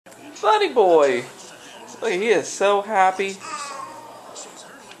Buddy boy. Look, he is so happy.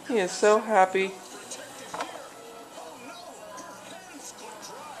 He is so happy.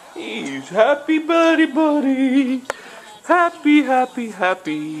 He's happy, buddy. Happy,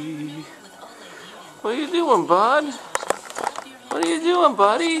 happy. What are you doing, bud? What are you doing,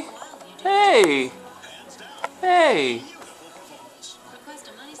 buddy? Hey. Hey.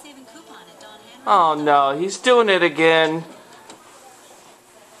 Oh no, he's doing it again.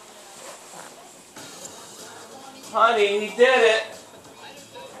 Honey, he did it.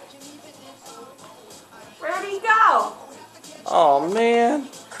 Where'd he go? Oh man.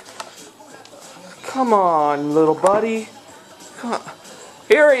 Come on, little buddy. Come on.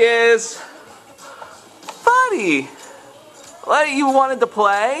 Here he is. Buddy. You wanted to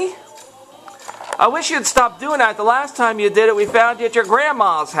play? I wish you'd stop doing that. The last time you did it, we found you at your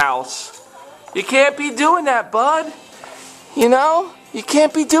grandma's house. You can't be doing that, bud. You know? You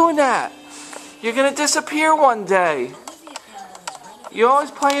can't be doing that. You're gonna disappear one day. You're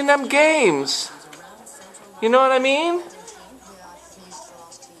always playing them games. You know what I mean?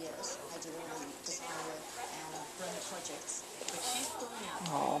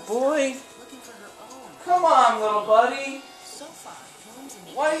 Oh boy. Come on, little buddy.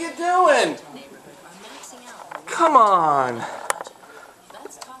 What are you doing? Come on.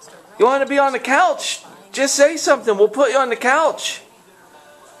 You want to be on the couch? Just say something. We'll put you on the couch.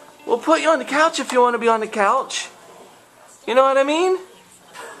 We'll put you on the couch if you want to be on the couch. You know what I mean?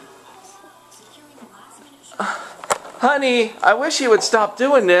 Honey, I wish you would stop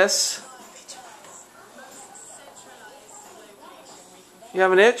doing this. You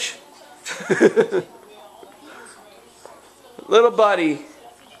have an itch? Little buddy,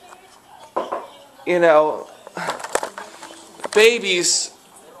 you know, babies,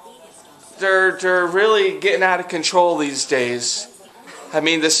 they're really getting out of control these days. I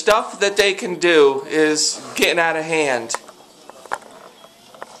mean, the stuff that they can do is getting out of hand.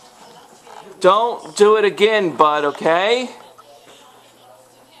 Don't do it again, bud, okay?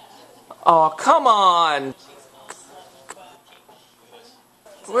 Oh, come on.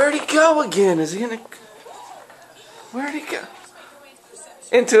 Where'd he go again? Is he in a... Where'd he go?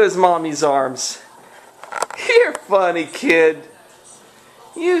 Into his mommy's arms. You're funny, kid.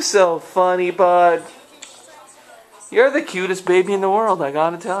 You so funny, bud. You're the cutest baby in the world, I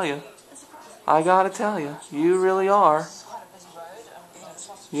gotta tell you. I gotta tell you. You really are.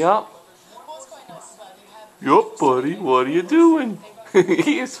 Yup. Yup, buddy. What are you doing?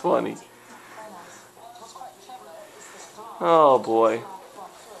 He is funny. Oh, boy.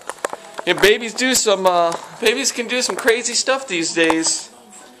 Yeah, babies can do some crazy stuff these days.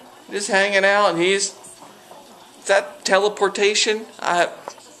 Just hanging out, and is that teleportation? I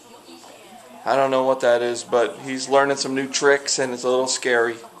don't know what that is, but he's learning some new tricks, and it's a little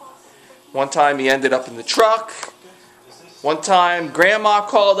scary. One time he ended up in the truck. One time Grandma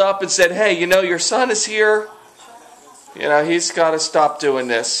called up and said, "Hey, you know, your son is here. You know, he's got to stop doing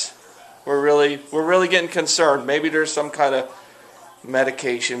this. We're really getting concerned. Maybe there's some kind of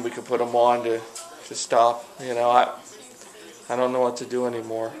medication we could put him on to stop. You know, I don't know what to do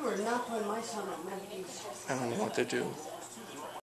anymore. You are not putting my son on medication. I don't know what to do."